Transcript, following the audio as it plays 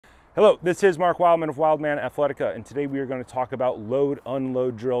Hello, this is Mark Wildman of Wildman Athletica, and today we are going to talk about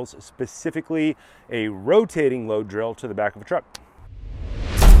load-unload drills, specifically a rotating load drill to the back of a truck.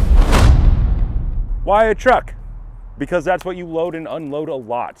 Why a truck? Because that's what you load and unload a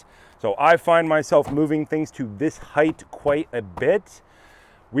lot. So I find myself moving things to this height quite a bit.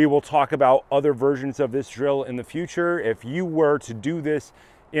 We will talk about other versions of this drill in the future. If you were to do this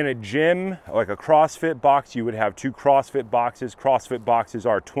in a gym, like a CrossFit box, you would have two CrossFit boxes. CrossFit boxes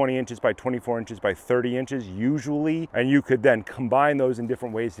are 20 inches by 24 inches by 30 inches usually, and you could then combine those in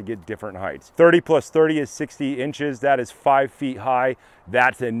different ways to get different heights. 30 plus 30 is 60 inches. That is 5 feet high.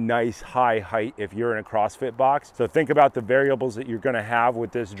 That's a nice high height if you're in a CrossFit box. So think about the variables that you're gonna have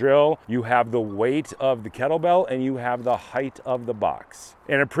with this drill. You have the weight of the kettlebell and you have the height of the box.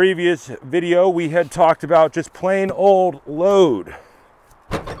 In a previous video, we had talked about just plain old load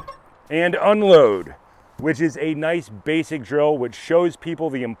and unload, which is a nice basic drill which shows people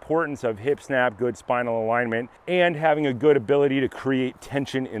the importance of hip snap, good spinal alignment, and having a good ability to create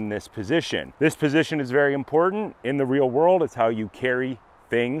tension in this position. This position is very important in the real world. It's how you carry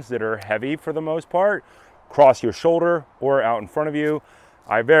things that are heavy for the most part, across your shoulder or out in front of you.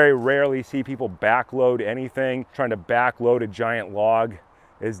 I very rarely see people backload anything. Trying to backload a giant log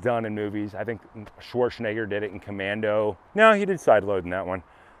is done in movies. I think Schwarzenegger did it in Commando. No, he did side load in that one.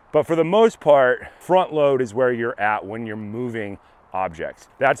 But for the most part, front load is where you're at when you're moving objects.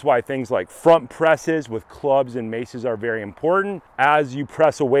 That's why things like front presses with clubs and maces are very important. As you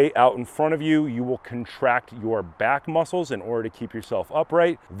press a weight out in front of you, you will contract your back muscles in order to keep yourself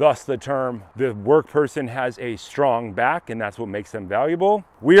upright. Thus the term, the work person has a strong back, and that's what makes them valuable.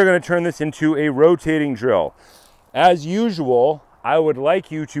 We are going to turn this into a rotating drill. As usual, I would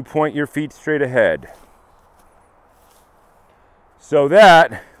like you to point your feet straight ahead, so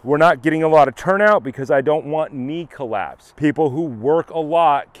that we're not getting a lot of turnout, because I don't want knee collapse. People who work a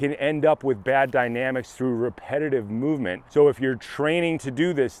lot can end up with bad dynamics through repetitive movement. So if you're training to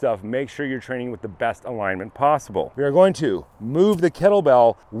do this stuff, make sure you're training with the best alignment possible. We are going to move the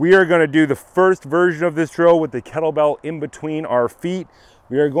kettlebell. We are going to do the first version of this drill with the kettlebell in between our feet.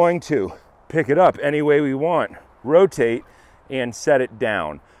 We are going to pick it up any way we want, rotate, and set it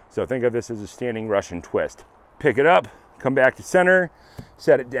down. So think of this as a standing Russian twist. Pick it up, come back to center,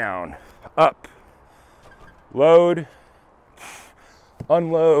 set it down, up, load,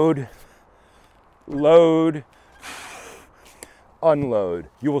 unload, load, unload.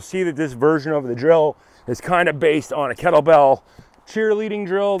 You will see that this version of the drill is kind of based on a kettlebell cheerleading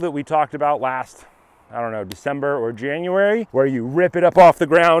drill that we talked about last, I don't know, December or January, where you rip it up off the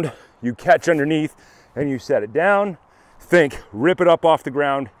ground, you catch underneath, and you set it down. Think, rip it up off the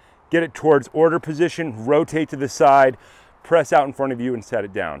ground, get it towards order position, rotate to the side, press out in front of you and set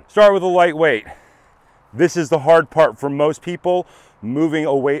it down. Start with a light weight. This is the hard part for most people, moving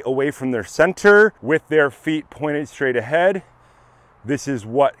a weight away from their center with their feet pointed straight ahead. This is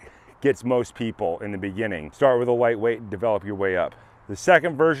what gets most people in the beginning. Start with a light weight and develop your way up. The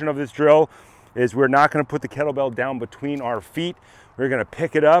second version of this drill is we're not going to put the kettlebell down between our feet. We're going to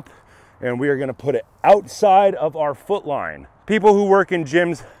pick it up and we are going to put it outside of our foot line. People who work in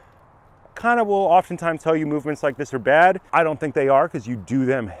gyms kind of will oftentimes tell you movements like this are bad. I don't think they are, because you do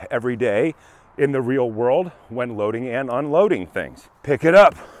them every day in the real world when loading and unloading things. Pick it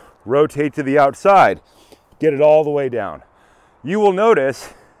up, rotate to the outside, get it all the way down. You will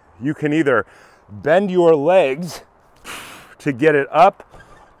notice you can either bend your legs to get it up,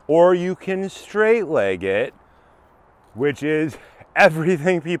 or you can straight leg it, which is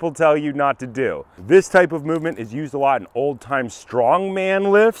everything people tell you not to do. This type of movement is used a lot in old-time strongman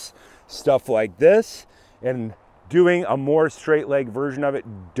lifts, stuff like this, and doing a more straight leg version of it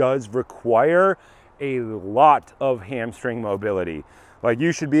does require a lot of hamstring mobility. Like,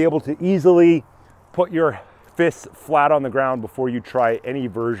 you should be able to easily put your fists flat on the ground before you try any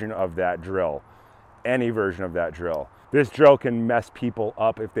version of that drill. Any version of that drill. This drill can mess people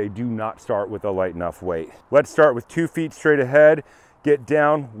up if they do not start with a light enough weight. Let's start with 2 feet straight ahead, get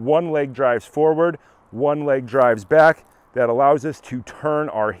down, one leg drives forward, one leg drives back. That allows us to turn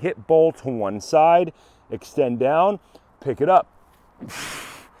our hip bowl to one side, extend down, pick it up,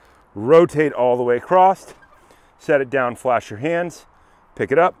 rotate all the way across, set it down, flash your hands, pick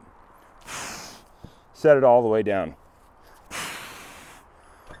it up, set it all the way down.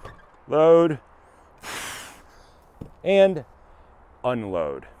 Load and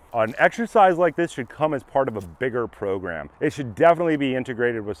unload. An exercise like this should come as part of a bigger program. It should definitely be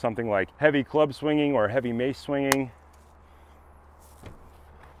integrated with something like heavy club swinging or heavy mace swinging,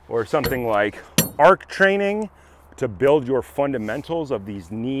 or something like arc training to build your fundamentals of these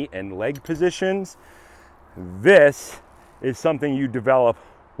knee and leg positions. This is something you develop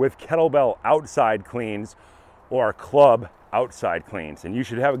with kettlebell outside cleans or club outside cleans. And you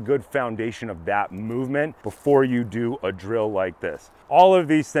should have a good foundation of that movement before you do a drill like this. All of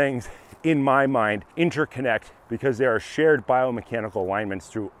these things, in my mind, interconnect because there are shared biomechanical alignments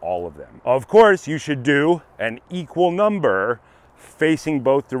through all of them. Of course, you should do an equal number facing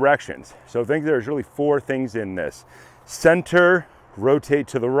both directions. So think there's really 4 things in this. Center, rotate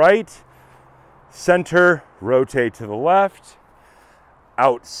to the right. Center, rotate to the left.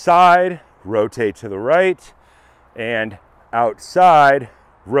 Outside, rotate to the right. And outside,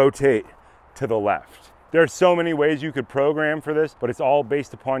 rotate to the left. There are so many ways you could program for this, but it's all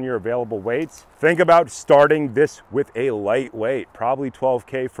based upon your available weights. Think about starting this with a light weight, probably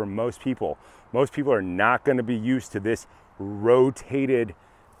 12K for most people. Most people are not going to be used to this rotated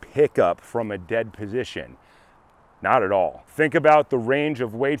pickup from a dead position. Not at all. Think about the range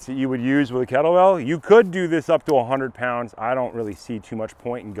of weights that you would use with a kettlebell. You could do this up to 100 pounds. I don't really see too much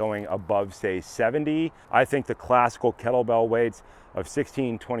point in going above, say, 70. I think the classical kettlebell weights of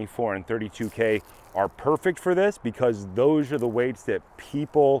 16, 24, and 32K are perfect for this because those are the weights that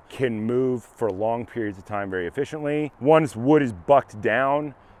people can move for long periods of time very efficiently. Once wood is bucked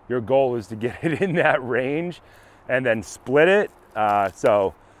down, your goal is to get it in that range and then split it.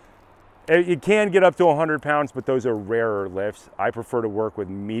 So it can get up to 100 pounds, but those are rarer lifts. I prefer to work with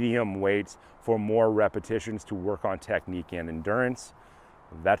medium weights for more repetitions to work on technique and endurance.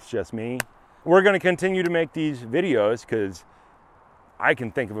 That's just me. We're going to continue to make these videos because I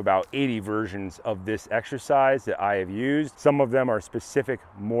can think of about 80 versions of this exercise that I have used. Some of them are specific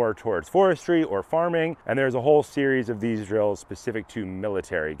more towards forestry or farming, and there's a whole series of these drills specific to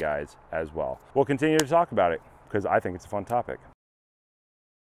military guys as well. We'll continue to talk about it because I think it's a fun topic.